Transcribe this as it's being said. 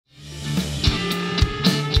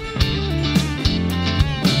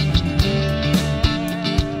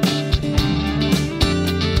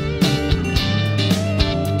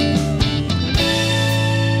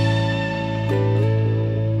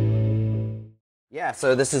Yeah,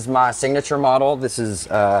 so this is my signature model. This is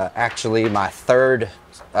actually my third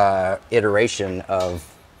iteration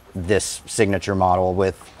of this signature model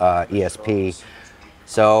with ESP.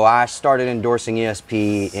 So I started endorsing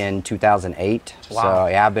ESP in 2008. Wow. So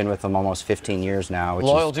yeah, I've been with them almost 15 years now, which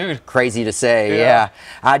Loyal is dude. Crazy to say. Yeah.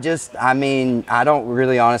 I mean, I don't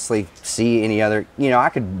really honestly see any other, I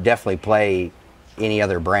could definitely play any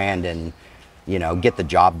other brand and get the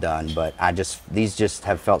job done, but these just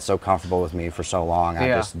have felt so comfortable with me for so long.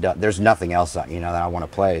 There's nothing else that I want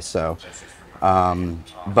to play. So,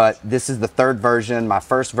 but this is the third version. My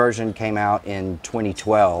first version came out in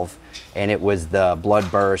 2012, and it was the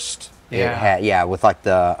Bloodburst. Yeah. It had, with like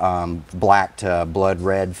the black to blood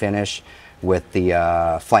red finish with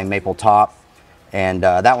the flame maple top. And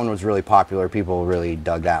that one was really popular. People really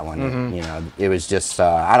dug that one. Mm-hmm. It was just,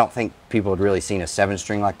 I don't think people had really seen a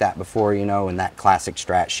 7-string like that before, in that classic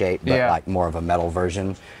Strat shape, but like more of a metal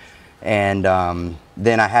version. And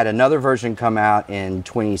then I had another version come out in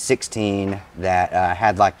 2016 that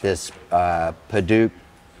had like this Padauk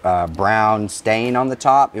brown stain on the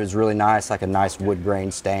top. It was really nice, like a nice wood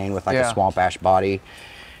grain stain with like a swamp ash body.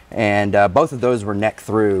 And both of those were neck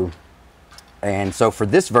through. And so for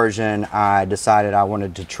this version, I decided I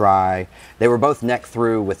wanted to try, they were both neck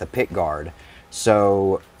through with a pick guard.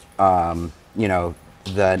 So, the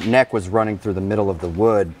neck was running through the middle of the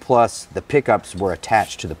wood, plus the pickups were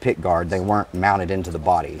attached to the pick guard. They weren't mounted into the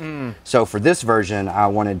body. So for this version, I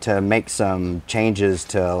wanted to make some changes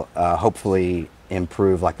to hopefully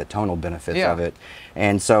improve like the tonal benefits of it.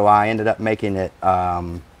 And so I ended up making it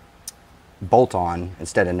bolt on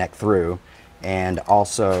instead of neck through, and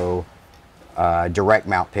also direct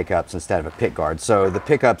mount pickups instead of a pick guard. So the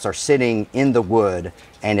pickups are sitting in the wood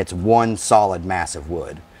and it's one solid mass of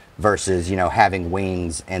wood versus, having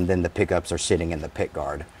wings and then the pickups are sitting in the pick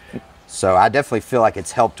guard. So I definitely feel like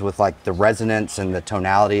it's helped with like the resonance and the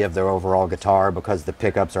tonality of their overall guitar because the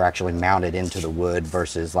pickups are actually mounted into the wood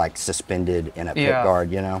versus like suspended in a pick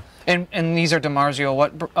guard, And these are DiMarzio,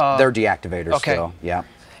 what? They're deactivators still, yeah.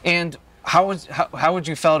 And how would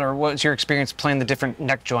you felt, or what was your experience playing the different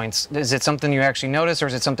neck joints? Is it something you actually notice, or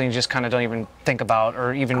is it something you just kind of don't even think about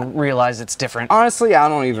or even realize it's different? Honestly, I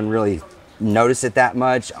don't even really notice it that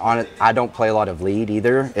much. I don't play a lot of lead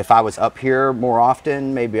either. If I was up here more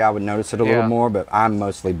often, maybe I would notice it a little more, but I'm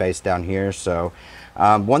mostly based down here. So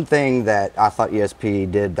one thing that I thought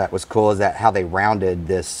ESP did that was cool is that how they rounded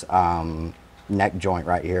this neck joint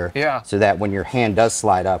right here, so that when your hand does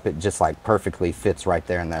slide up, it just like perfectly fits right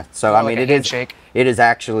there in there. So I mean, it is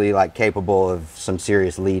actually like capable of some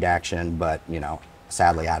serious lead action, but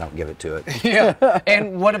sadly I don't give it to it.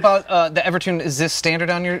 And what about the Evertune? Is this standard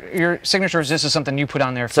on your signature, or is this something you put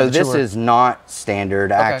on there for so the this tour? Is not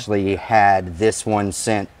standard. I actually had this one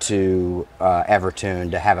sent to Evertune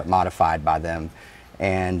to have it modified by them,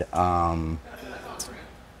 and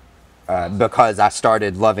because I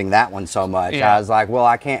started loving that one so much, I was like, well,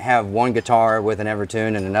 I can't have one guitar with an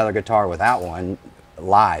Evertune and another guitar without one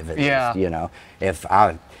live. At least, if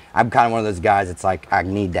I'm kind of one of those guys, it's like I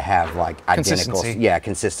need to have like identical,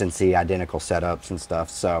 consistency, identical setups and stuff.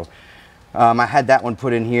 So I had that one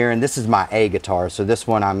put in here, and this is my A guitar. So this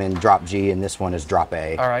one I'm in drop G, and this one is drop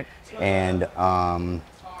A. All right. And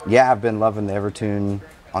yeah, I've been loving the Evertune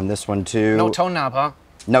on this one too. No tone knob, huh?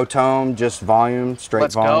 No tone, just volume, straight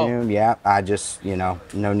Let's volume. Go. Yeah, I just, no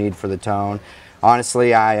need for the tone.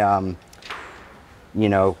 Honestly, I,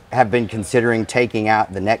 have been considering taking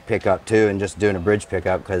out the neck pickup too and just doing a bridge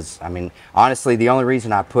pickup because, I mean, honestly, the only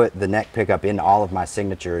reason I put the neck pickup in all of my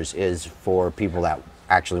signatures is for people that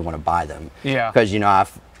actually want to buy them. Yeah. Because, a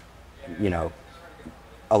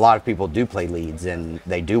lot of people do play leads and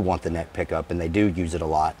they do want the neck pickup and they do use it a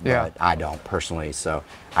lot, but I don't personally. So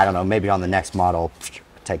I don't know, maybe on the next model,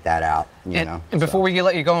 take that out, And before we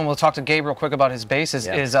let you go, and we'll talk to Gabe real quick about his bass,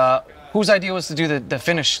 is whose idea was to do the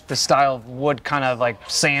finish, the style of wood, kind of like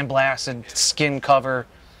sandblasted skin cover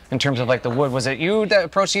in terms of like the wood? Was it you that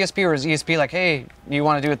approached ESP, or was ESP like, hey, you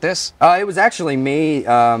want to do it this? It was actually me.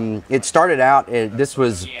 It started out, this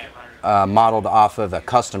was modeled off of a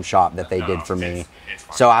custom shop that they did for me.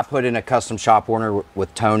 So I put in a custom shop order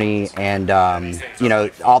with Tony, and all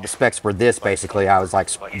the specs were this basically. I was like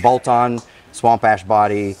bolt on, swamp ash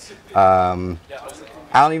body. I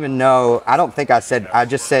don't even know. I don't think I said. I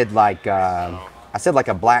just said like I said like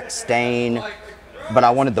a black stain, but I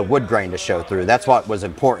wanted the wood grain to show through. That's what was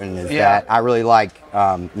important. Is that I really like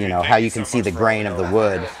how you can see the grain of the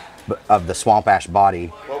wood of the swamp ash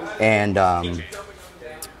body, and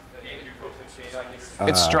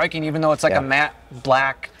it's striking, even though it's like a matte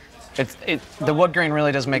black the wood grain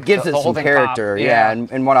really does make it gives the it whole some thing character, pop. yeah.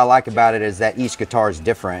 And what I like about it is that each guitar is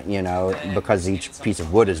different, you know, because each piece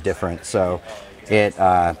of wood is different. So it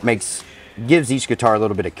gives each guitar a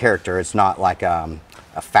little bit of character. It's not like a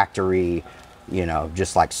factory, you know,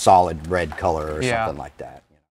 just like solid red color or something like that.